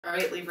All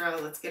right, Libra,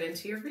 let's get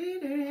into your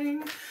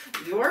reading.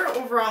 Your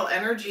overall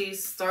energy,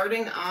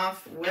 starting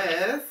off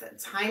with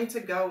time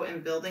to go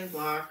and building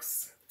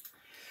blocks.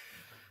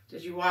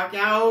 Did you walk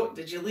out?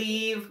 Did you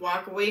leave?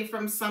 Walk away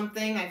from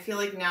something? I feel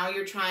like now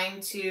you're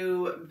trying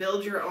to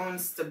build your own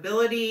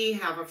stability,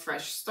 have a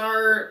fresh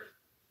start,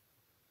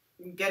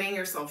 getting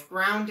yourself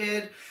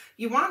grounded.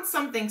 You want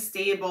something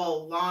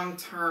stable long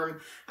term.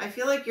 I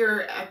feel like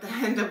you're at the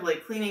end of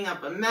like cleaning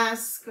up a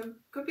mess.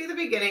 Could be the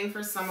beginning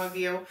for some of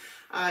you.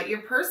 Your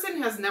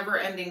person has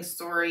never-ending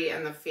story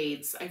and the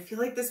fates. I feel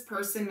like this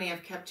person may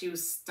have kept you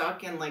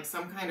stuck in like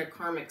some kind of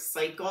karmic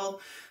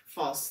cycle.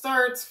 False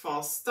starts,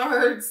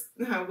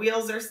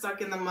 wheels are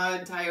stuck in the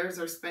mud, tires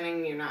are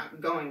spinning, you're not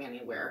going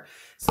anywhere.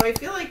 So I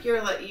feel like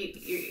you're like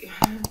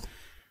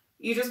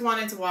you just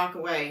wanted to walk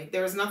away.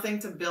 There's nothing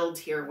to build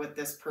here with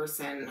this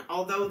person.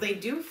 Although they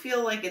do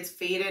feel like it's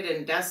fated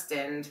and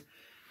destined,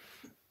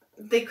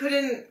 they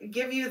couldn't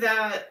give you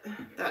that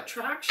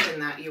traction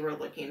that you were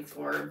looking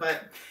for.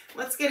 But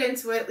let's get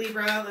into it,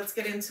 Libra. Let's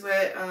get into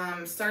it.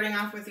 Starting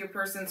off with your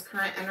person's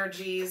current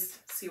energies,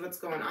 see what's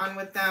going on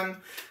with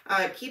them.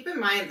 Keep in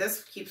mind,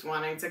 this keeps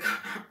wanting to come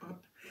out.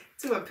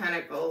 Two of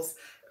Pentacles.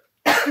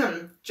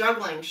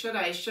 Juggling. Should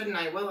I? Shouldn't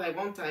I? Will I?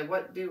 Won't I?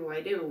 What do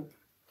I do?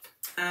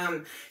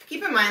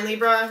 Keep in mind,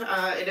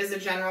 Libra, it is a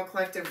general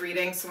collective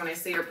reading. So when I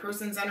say your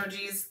person's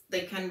energies,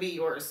 they can be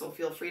yours. So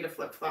feel free to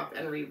flip-flop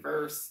and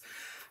reverse.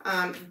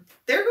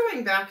 They're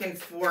going back and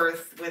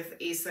forth with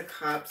Ace of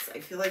Cups. I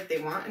feel like they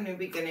want a new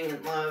beginning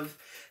in love.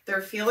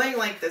 They're feeling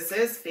like this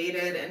is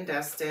fated and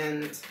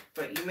destined,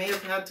 but you may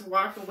have had to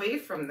walk away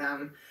from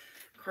them.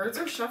 Cards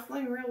are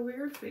shuffling real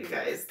weird for you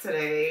guys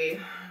today.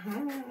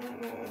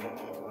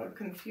 Oh,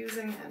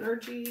 confusing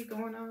energy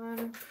going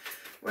on.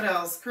 What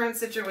else? Current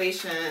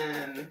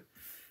situation.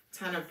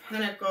 10 of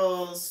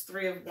Pentacles,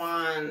 3 of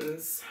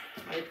Wands,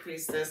 High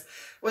Priestess.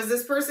 Was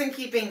this person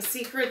keeping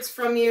secrets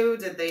from you?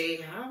 Did they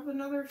have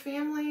another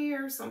family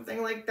or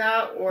something like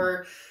that?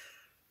 Or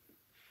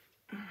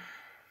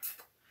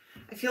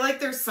I feel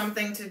like there's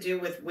something to do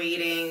with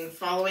waiting,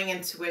 following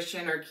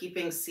intuition, or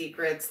keeping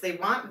secrets. They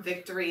want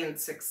victory and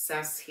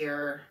success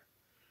here.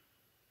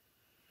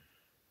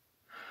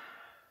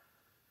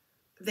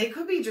 They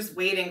could be just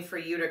waiting for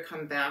you to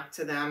come back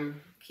to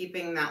them,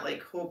 keeping that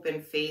like hope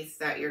and faith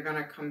that you're going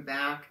to come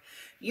back.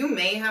 You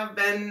may have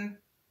been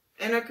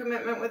in a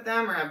commitment with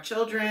them or have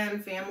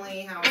children,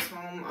 family, house,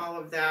 home, all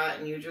of that.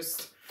 And you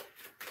just,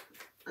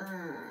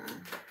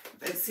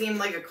 it seemed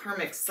like a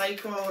karmic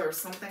cycle or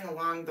something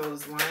along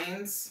those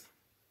lines.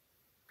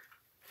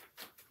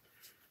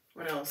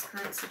 What else?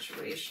 Current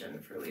situation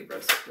for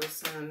Libra's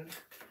person,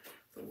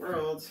 the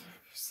world.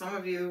 Some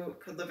of you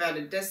could live at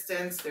a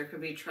distance. There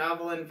could be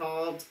travel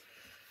involved.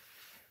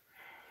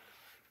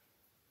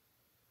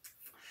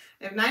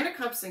 I have 9 of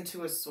Cups and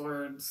 2 of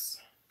Swords.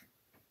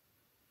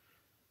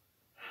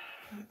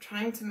 I'm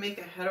trying to make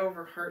a head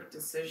over heart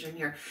decision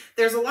here.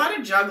 There's a lot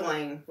of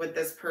juggling with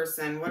this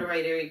person. What do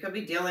I do? You could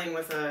be dealing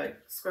with a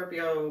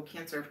Scorpio,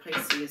 Cancer,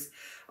 Pisces.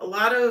 A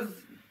lot of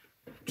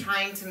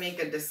trying to make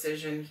a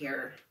decision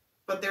here.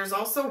 But there's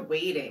also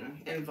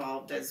waiting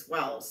involved as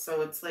well.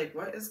 So it's like,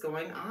 what is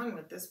going on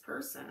with this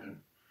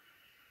person?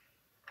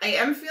 I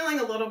am feeling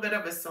a little bit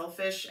of a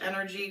selfish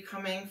energy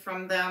coming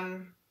from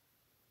them.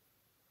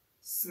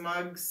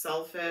 Smug,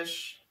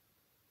 selfish.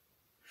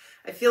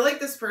 I feel like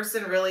this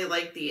person really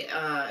liked the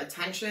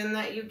attention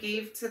that you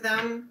gave to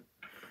them.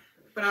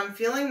 But I'm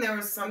feeling there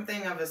was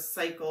something of a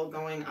cycle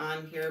going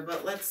on here.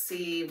 But let's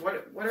see,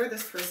 what are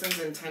this person's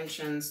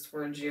intentions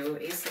towards you?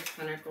 Ace of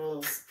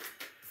Pentacles.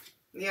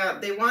 Yeah,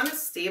 they want a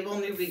stable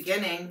new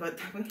beginning, but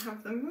then we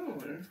have the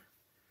Moon.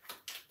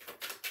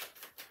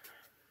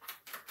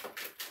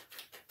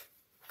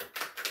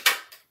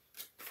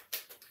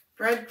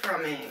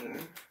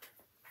 Breadcrumbing.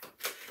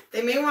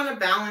 They may want to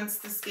balance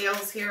the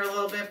scales here a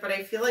little bit, but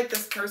I feel like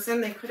this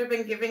person, they could have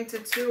been giving to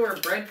 2 or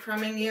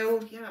breadcrumbing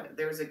you. Yeah,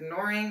 there's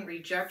ignoring,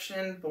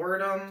 rejection,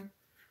 boredom.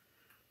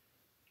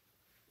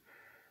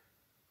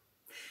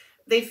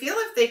 They feel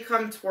if they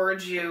come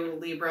towards you,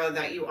 Libra,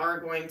 that you are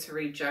going to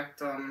reject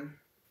them.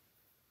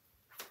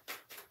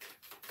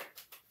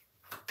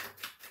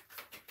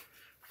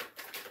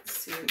 Let's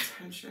see,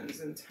 intentions.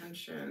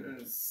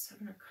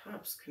 7 of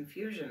Cups,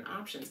 confusion,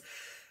 options.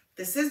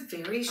 This is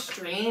very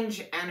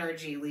strange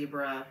energy,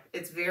 Libra.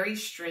 It's very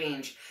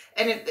strange.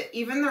 And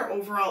even their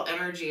overall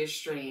energy is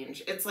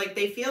strange. It's like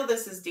they feel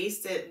this is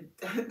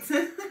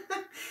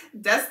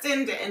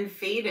destined and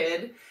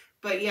fated,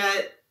 but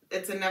yet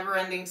it's a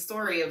never-ending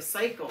story of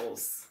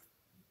cycles.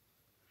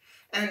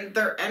 And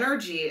their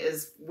energy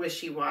is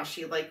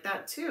wishy-washy like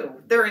that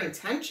too. Their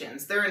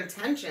intentions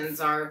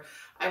are,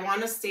 I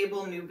want a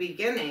stable new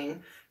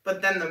beginning,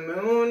 but then the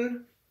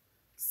Moon,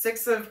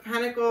 6 of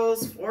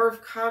Pentacles, 4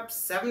 of Cups,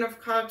 7 of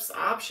Cups,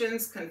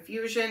 options,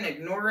 confusion,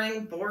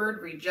 ignoring,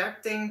 bored,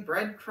 rejecting,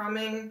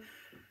 breadcrumbing,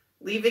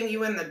 leaving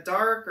you in the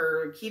dark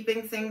or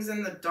keeping things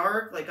in the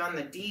dark, like on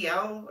the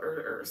DL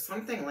or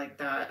something like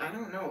that. I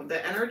don't know.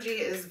 The energy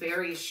is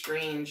very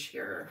strange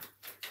here.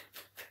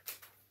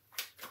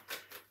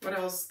 What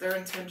else? Their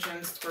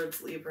intentions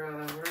towards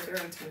Libra. What are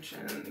their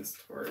intentions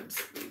towards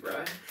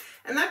Libra?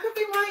 And that could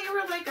be why you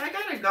were like, I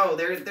gotta go.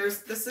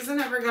 This isn't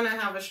ever gonna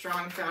have a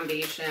strong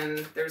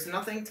foundation. There's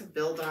nothing to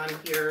build on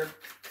here.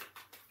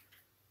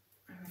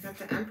 I got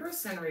the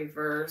Empress in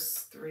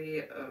reverse.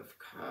 3 of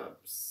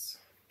Cups.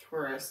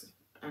 Taurus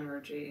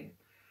energy.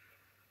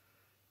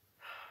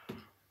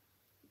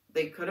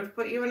 They could have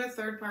put you in a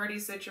third-party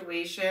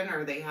situation,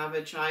 or they have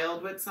a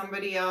child with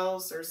somebody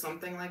else or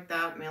something like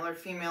that, male or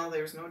female.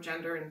 There's no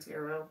gender in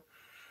tarot.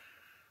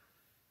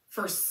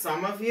 For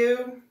some of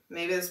you,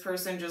 maybe this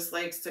person just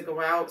likes to go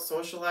out,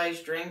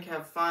 socialize, drink,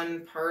 have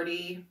fun,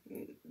 party,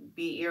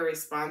 be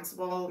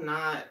irresponsible,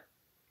 not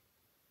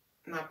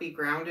be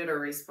grounded or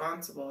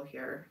responsible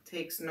here.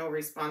 Takes no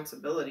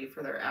responsibility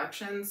for their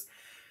actions.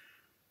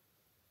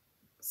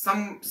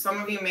 Some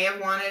of you may have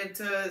wanted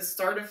to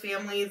start a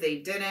family, they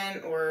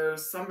didn't, or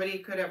somebody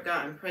could have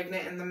gotten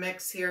pregnant in the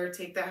mix here.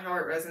 Take that how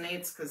it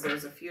resonates, because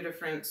there's a few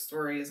different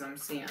stories I'm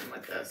seeing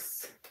with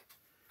this.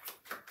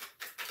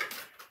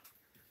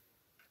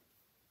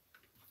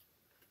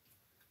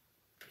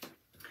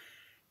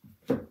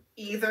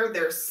 Either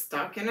they're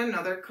stuck in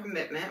another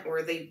commitment,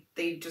 or they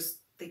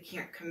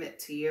can't commit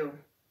to you.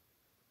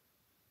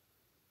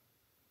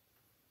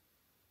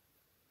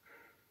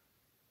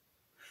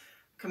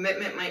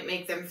 Commitment might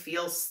make them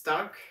feel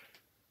stuck,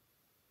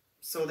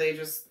 so they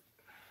just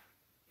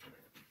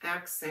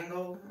act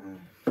single.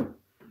 Oh,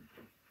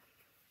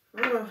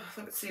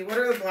 let's see, what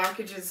are the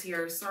blockages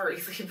here?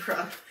 Sorry,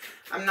 Libra.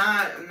 I'm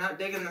not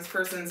digging this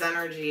person's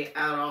energy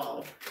at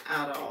all.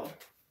 At all.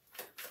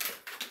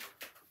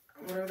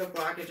 What are the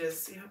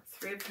blockages? Yep,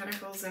 3 of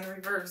Pentacles in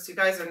reverse. You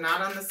guys are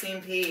not on the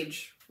same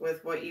page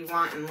with what you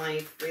want in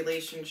life,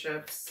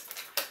 relationships.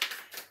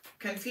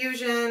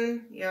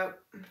 Confusion, yep.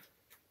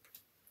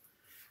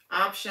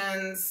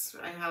 Options,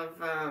 I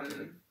have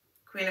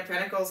Queen of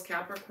Pentacles,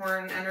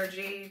 Capricorn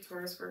energy,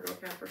 Taurus, Virgo,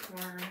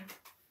 Capricorn.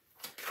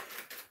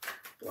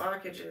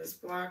 Blockages,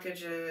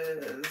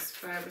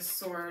 5 of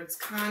Swords,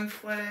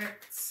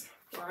 conflict,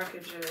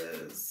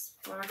 blockages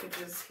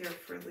here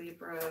for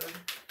Libra.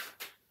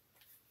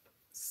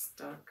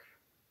 Stuck.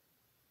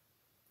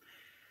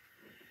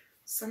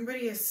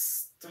 Somebody is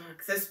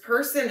stuck. This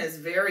person is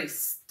very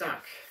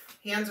stuck.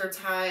 Hands are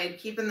tied,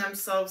 keeping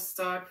themselves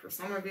stuck. For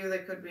some of you, they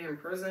could be in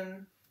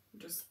prison.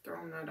 Just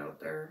throwing that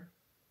out there.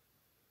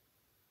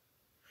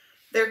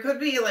 There could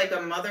be like a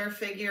mother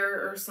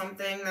figure or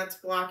something that's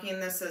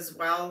blocking this as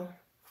well.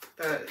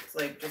 That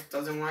like just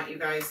doesn't want you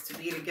guys to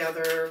be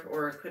together.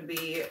 Or it could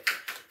be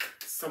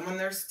someone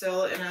they're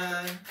still in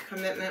a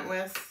commitment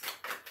with.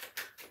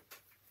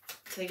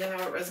 Take it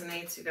how it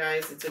resonates, you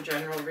guys. It's a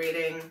general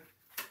reading.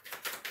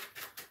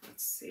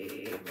 Let's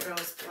see. What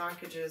else?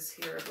 Blockages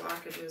here.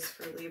 Blockages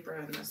for Libra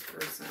and this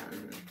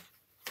person.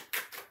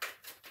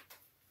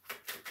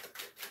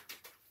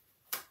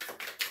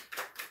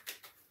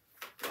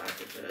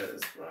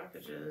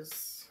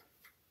 Blockages.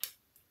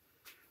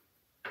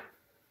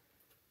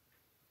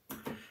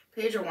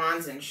 Page of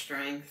Wands and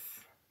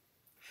Strength.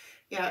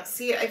 Yeah,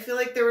 see, I feel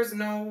like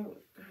you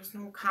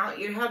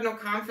had no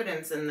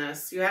confidence in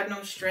this. You had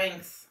no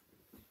strength.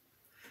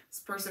 This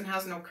person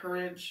has no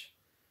courage.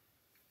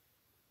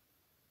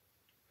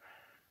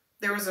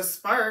 There was a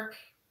spark.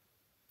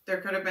 There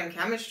could have been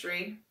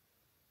chemistry.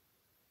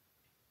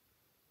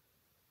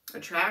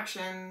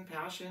 Attraction,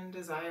 passion,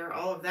 desire,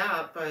 all of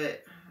that,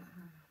 but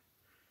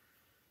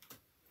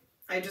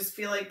I just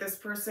feel like this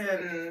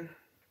person,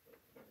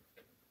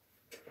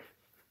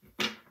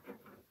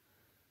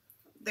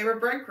 they were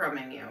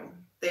breadcrumbing you.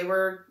 They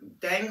were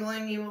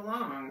dangling you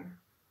along.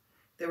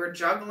 They were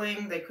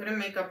juggling. They couldn't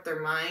make up their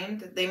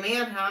mind. They may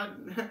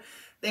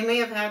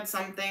have had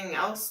something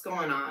else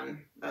going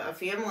on, a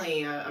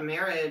family, a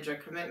marriage, a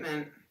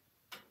commitment,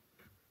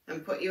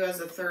 and put you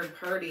as a third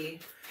party.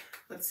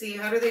 Let's see,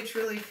 how do they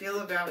truly feel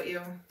about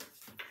you?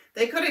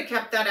 They could have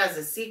kept that as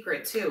a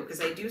secret too, because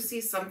I do see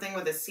something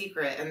with a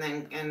secret and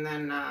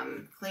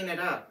then clean it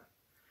up.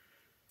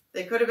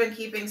 They could have been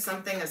keeping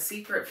something a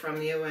secret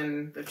from you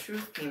and the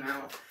truth came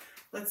out.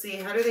 Let's see,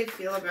 how do they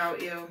feel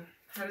about you?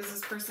 How does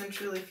this person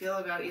truly feel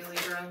about you,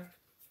 Libra?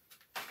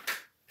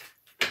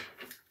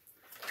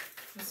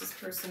 How does this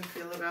person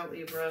feel about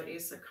Libra?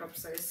 Ace of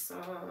Cups I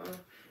saw.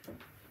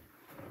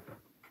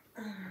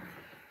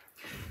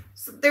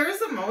 So there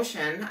is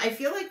emotion. I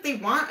feel like they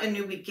want a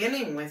new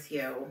beginning with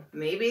you.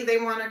 Maybe they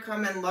want to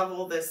come and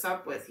level this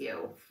up with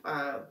you.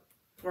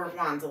 4 of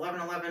Wands,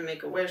 11-11,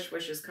 make a wish.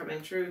 Wish is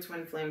coming true.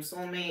 Twin flame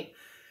soulmate.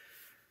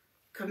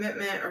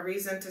 Commitment, a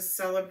reason to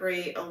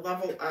celebrate, a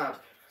level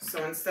up.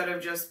 So instead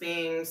of just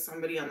being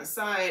somebody on the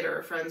side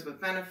or friends with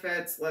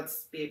benefits,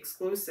 let's be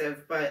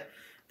exclusive. But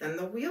then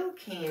the wheel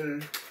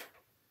came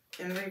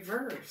in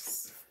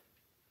reverse.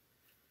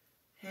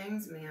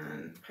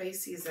 Hangsman,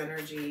 Pisces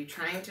energy,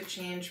 trying to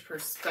change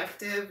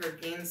perspective or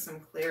gain some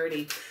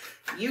clarity.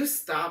 You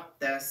stop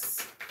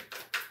this.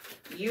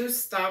 You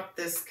stop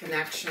this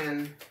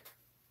connection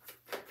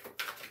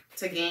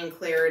to gain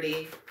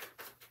clarity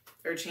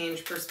or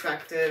change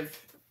perspective.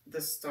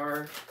 The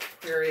Star,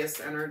 Aquarius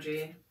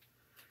energy.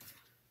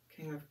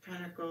 King of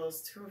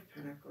Pentacles, Two of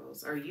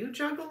Pentacles. Are you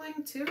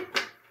juggling too?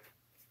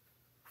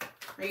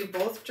 Are you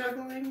both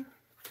juggling?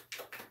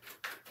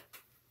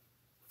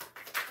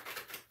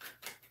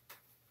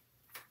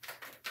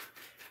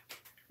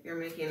 You're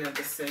making a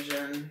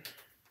decision.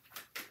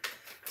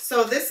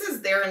 So this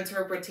is their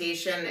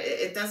interpretation.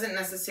 It doesn't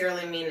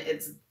necessarily mean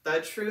it's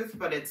the truth,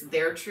 but it's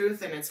their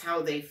truth and it's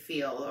how they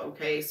feel,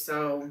 okay?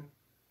 So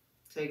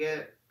take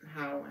it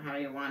how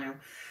you want to.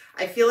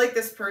 I feel like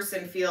this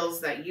person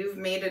feels that you've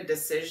made a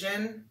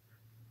decision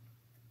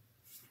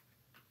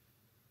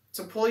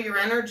to pull your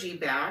energy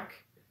back.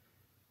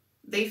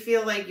 They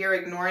feel like you're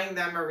ignoring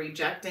them or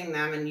rejecting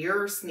them and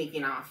you're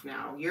sneaking off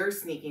now. You're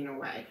sneaking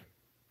away.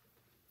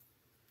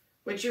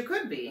 Which you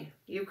could be.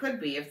 You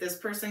could be. If this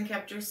person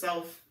kept, I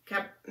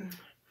don't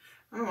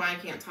know why I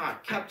can't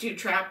talk, kept you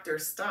trapped or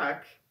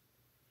stuck,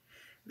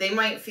 they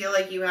might feel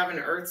like you have an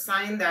earth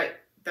sign that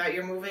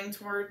you're moving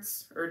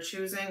towards or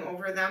choosing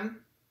over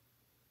them.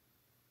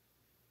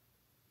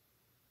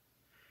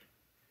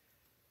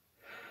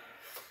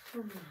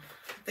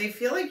 They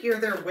feel like you're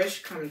their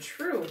wish come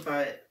true,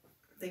 but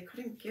they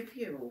couldn't give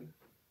you.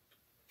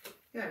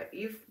 Yeah,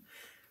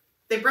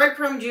 they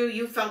breadcrumbed you,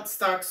 you felt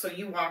stuck, so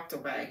you walked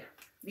away.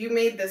 You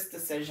made this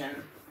decision.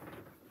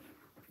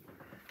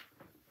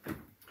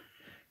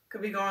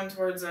 Could be going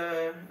towards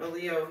a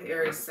Leo,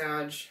 Aries,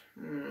 Sag.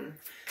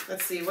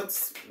 Let's see,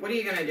 what are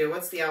you going to do?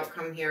 What's the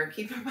outcome here?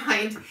 Keep in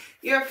mind,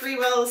 you have free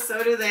will,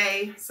 so do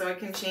they. So it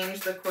can change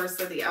the course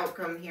of the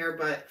outcome here,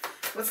 but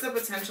what's the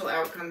potential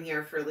outcome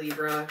here for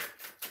Libra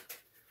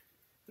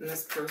and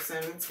this person?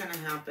 What's going to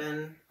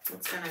happen?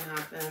 What's going to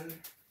happen?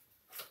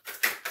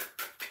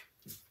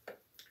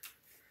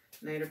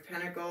 Knight of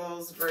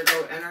Pentacles,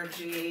 Virgo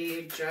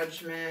energy,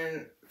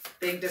 Judgment,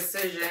 big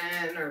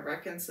decision or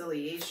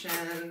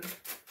reconciliation.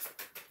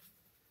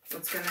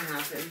 What's going to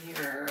happen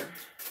here?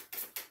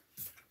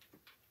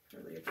 For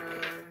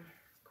Libra,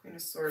 Queen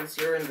of Swords,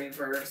 you're in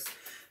reverse.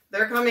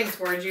 They're coming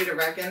towards you to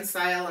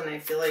reconcile, and I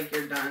feel like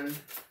you're done.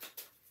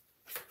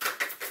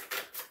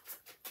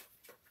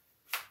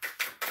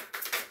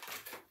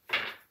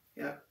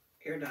 Yep,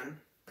 you're done.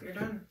 You're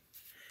done.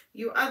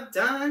 You are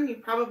done. You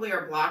probably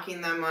are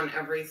blocking them on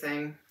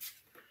everything.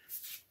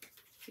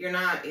 You're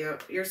not,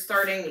 you're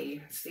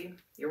starting, see,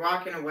 you're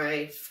walking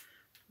away.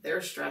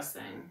 They're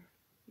stressing.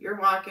 You're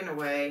walking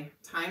away.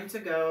 Time to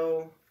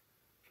go.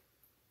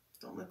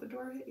 Don't let the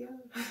door hit you.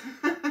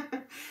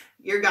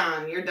 You're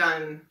gone. You're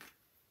done.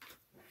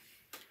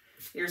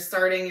 You're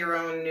starting your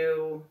own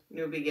new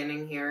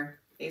beginning here.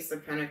 Ace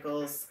of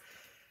Pentacles.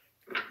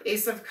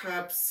 Ace of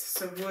Cups.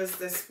 So who is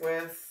this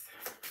with?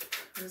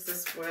 Who is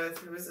this with?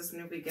 Who is this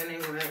new beginning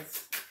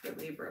with? For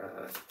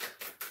Libra.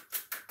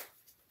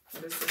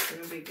 What is this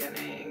new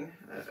beginning?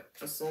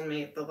 A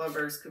soulmate. The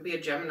Lovers. Could be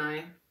a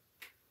Gemini.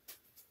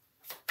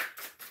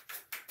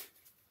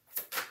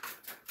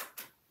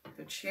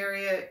 The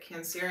Chariot.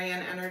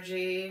 Cancerian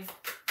energy.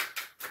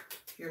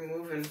 You're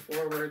moving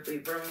forward,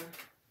 Libra.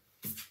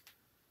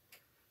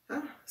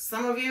 Oh,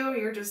 some of you,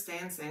 you're just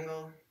staying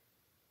single.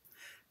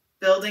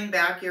 Building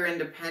back your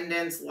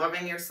independence,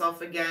 loving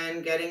yourself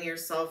again, getting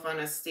yourself on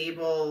a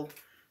stable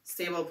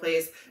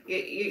place.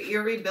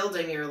 You're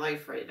rebuilding your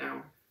life right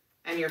now,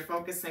 and you're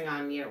focusing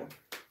on you.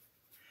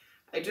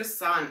 I just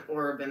saw an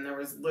orb, and there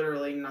was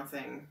literally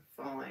nothing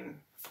falling.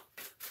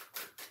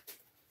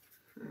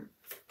 I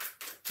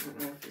don't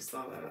know if you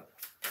saw that.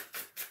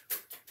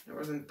 There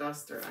wasn't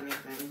dust or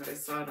anything, but I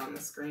saw it on the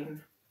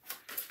screen.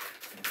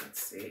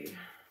 Let's see.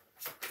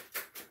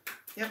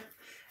 Yep.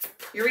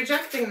 You're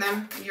rejecting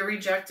them. You're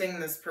rejecting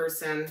this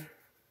person.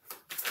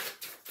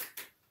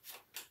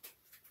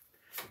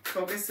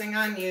 Focusing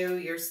on you,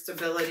 your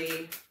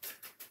stability,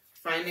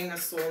 finding a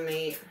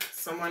soulmate,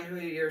 someone who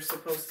you're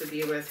supposed to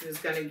be with, who's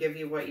going to give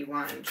you what you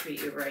want and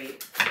treat you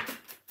right.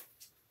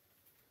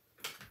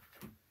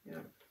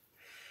 Yep.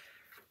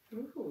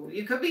 Ooh,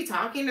 you could be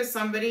talking to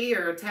somebody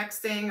or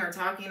texting or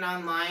talking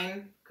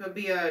online. Could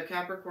be a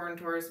Capricorn,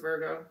 Taurus,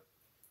 Virgo.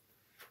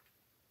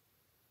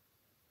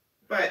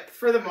 But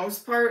for the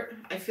most part,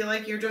 I feel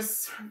like you're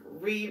just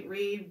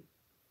regaining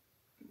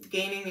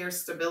your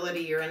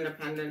stability, your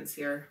independence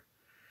here,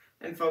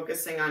 and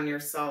focusing on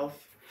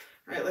yourself.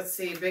 All right, let's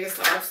see. Biggest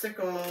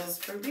obstacles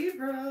for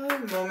Libra,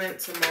 moment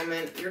to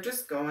moment. You're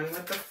just going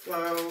with the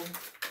flow.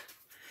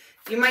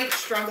 You might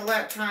struggle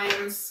at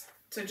times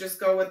to just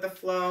go with the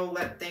flow,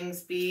 let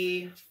things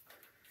be,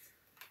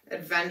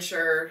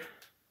 adventure.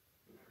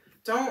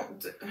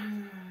 Don't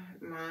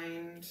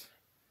mind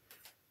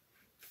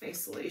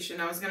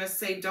isolation. I was going to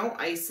say, don't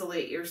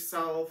isolate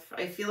yourself.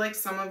 I feel like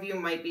some of you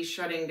might be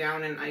shutting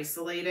down and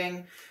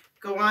isolating.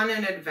 Go on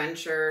an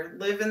adventure.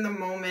 Live in the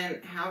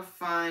moment. Have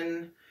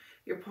fun.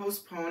 You're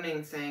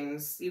postponing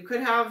things. You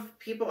could have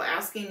people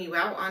asking you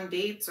out on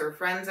dates or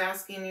friends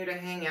asking you to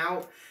hang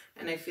out.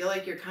 And I feel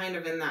like you're kind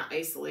of in that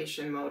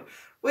isolation mode,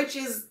 which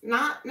is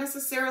not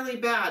necessarily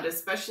bad,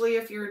 especially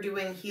if you're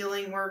doing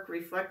healing work,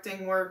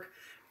 reflecting work.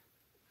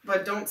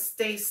 But don't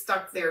stay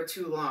stuck there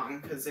too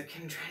long because it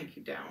can drag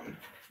you down,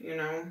 you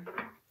know.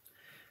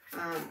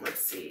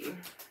 Let's see.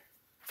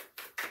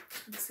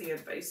 Let's see,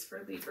 advice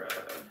for Libra.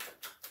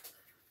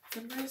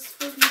 Advice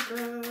for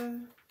Libra.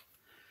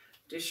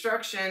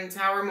 Destruction,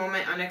 Tower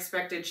moment,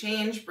 unexpected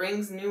change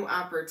brings new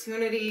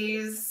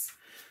opportunities.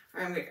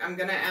 I'm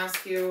going to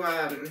ask you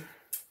a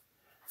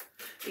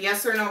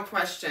yes or no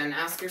question.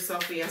 Ask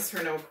yourself a yes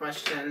or no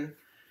question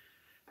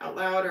out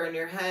loud or in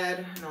your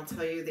head, and I'll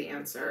tell you the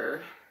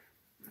answer.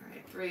 All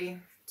right, 3,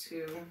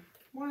 2,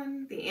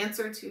 1. The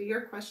answer to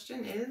your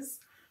question is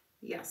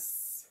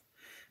yes.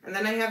 And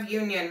then I have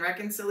union,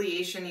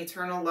 reconciliation,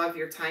 eternal love,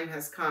 your time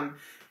has come.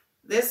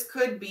 This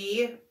could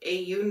be a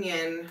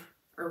union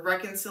or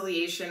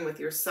reconciliation with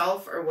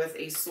yourself or with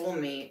a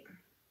soulmate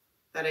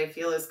that I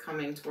feel is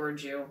coming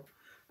towards you.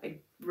 I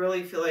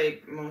really feel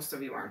like most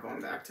of you aren't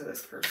going back to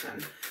this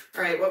person.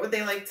 All right, what would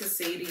they like to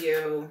say to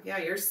you? Yeah,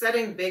 you're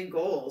setting big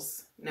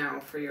goals now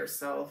for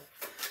yourself.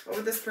 What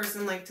would this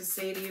person like to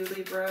say to you,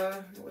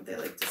 Libra? What would they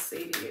like to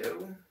say to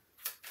you?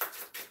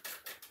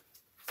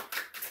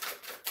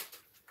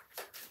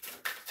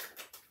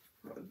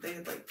 What would they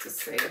like to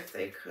say if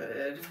they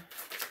could?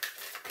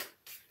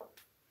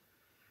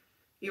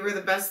 You were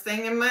the best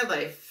thing in my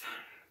life.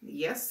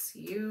 Yes,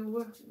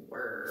 you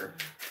were.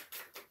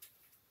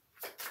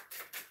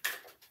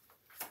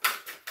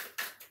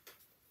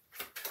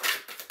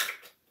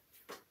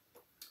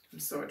 I'm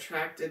so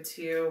attracted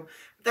to you.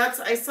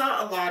 I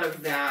saw a lot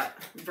of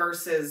that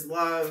versus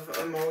love,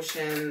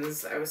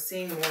 emotions. I was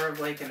seeing more of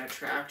like an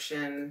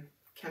attraction,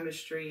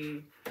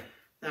 chemistry,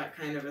 that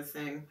kind of a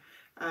thing.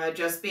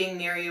 Just being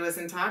near you is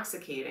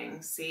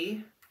intoxicating.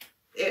 See?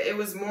 It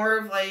was more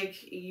of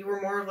like, you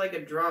were more of like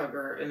a drug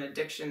or an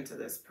addiction to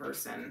this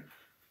person.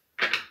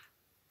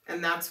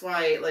 And that's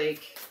why,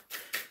 like,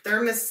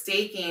 they're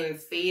mistaking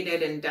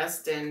fated and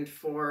destined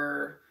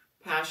for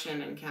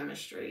passion and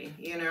chemistry,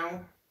 you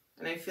know?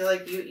 And I feel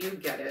like you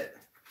get it.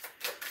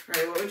 All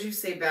right, what would you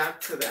say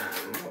back to them?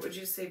 What would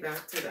you say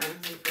back to them,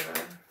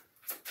 Libra?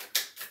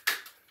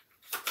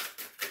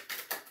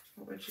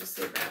 What would you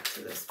say back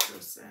to this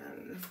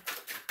person?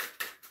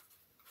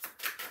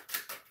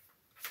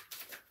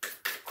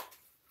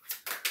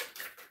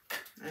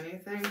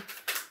 Anything?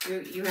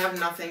 You have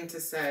nothing to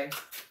say.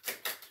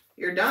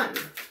 You're done.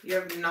 You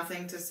have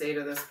nothing to say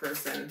to this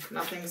person.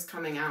 Nothing's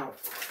coming out.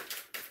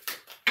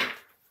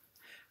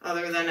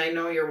 Other than I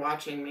know you're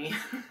watching me.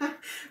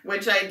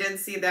 Which I did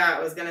see that.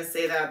 I was going to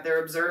say that.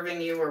 They're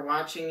observing you or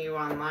watching you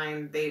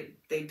online. They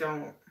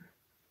don't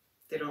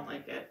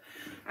like it.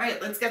 All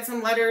right, let's get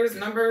some letters,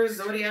 numbers,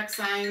 zodiac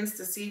signs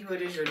to see who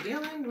it is you're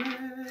dealing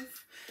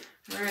with.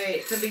 All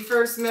right, could be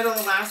first, middle,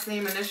 last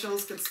name,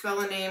 initials, could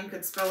spell a name,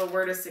 could spell a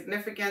word of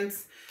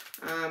significance.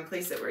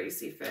 Place it where you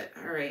see fit.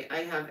 All right, I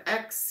have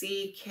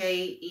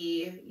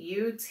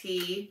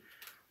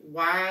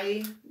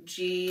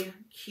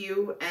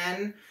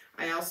XCKEUTYGQN.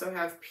 I also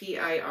have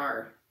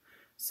PIR.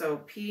 So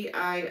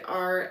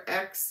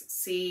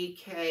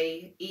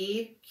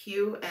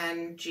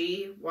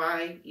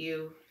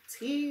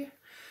PIRXCKEQNGYUT.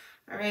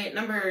 All right,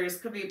 numbers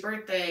could be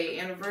birthday,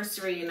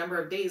 anniversary,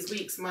 number of days,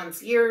 weeks,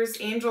 months, years,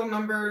 angel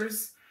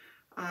numbers.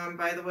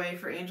 By the way,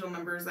 for angel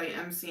numbers, I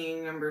am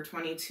seeing number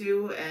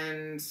 22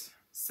 and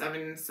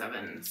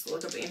 77. So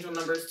look up angel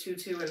numbers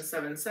 22 and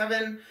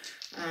 77.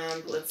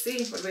 Let's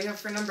see, what do we have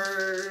for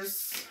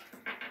numbers?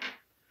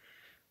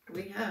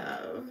 We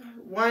have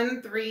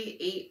 1, 3,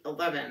 8,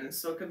 11.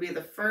 So it could be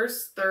the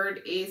 1st,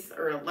 3rd, 8th,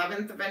 or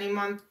 11th of any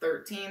month,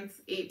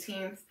 13th,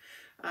 18th.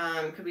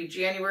 Could be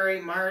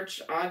January,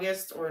 March,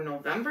 August, or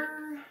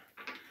November.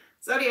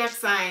 Zodiac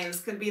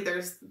signs could be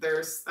their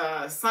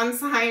sun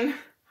sign.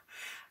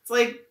 It's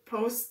like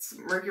post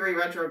Mercury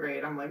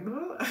retrograde. I'm like,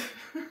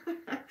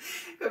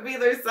 could be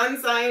their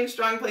sun sign,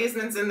 strong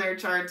placements in their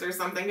charts, or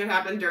something could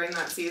happen during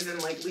that season,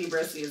 like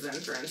Libra season,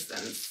 for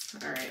instance.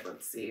 All right,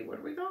 let's see. What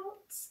do we got?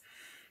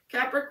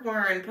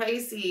 Capricorn,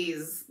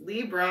 Pisces,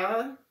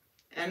 Libra,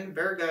 and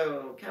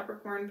Virgo.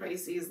 Capricorn,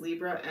 Pisces,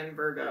 Libra, and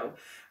Virgo.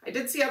 I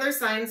did see other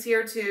signs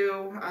here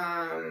too.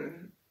 I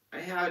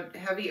had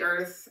heavy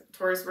earth,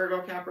 Taurus,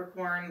 Virgo,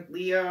 Capricorn,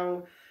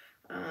 Leo,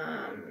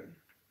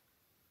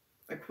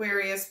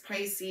 Aquarius,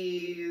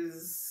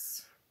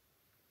 Pisces.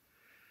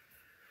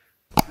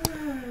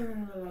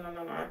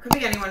 Could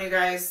be anyone, you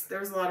guys. There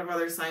was a lot of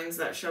other signs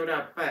that showed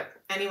up.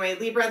 But anyway,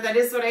 Libra, that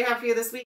is what I have for you this week.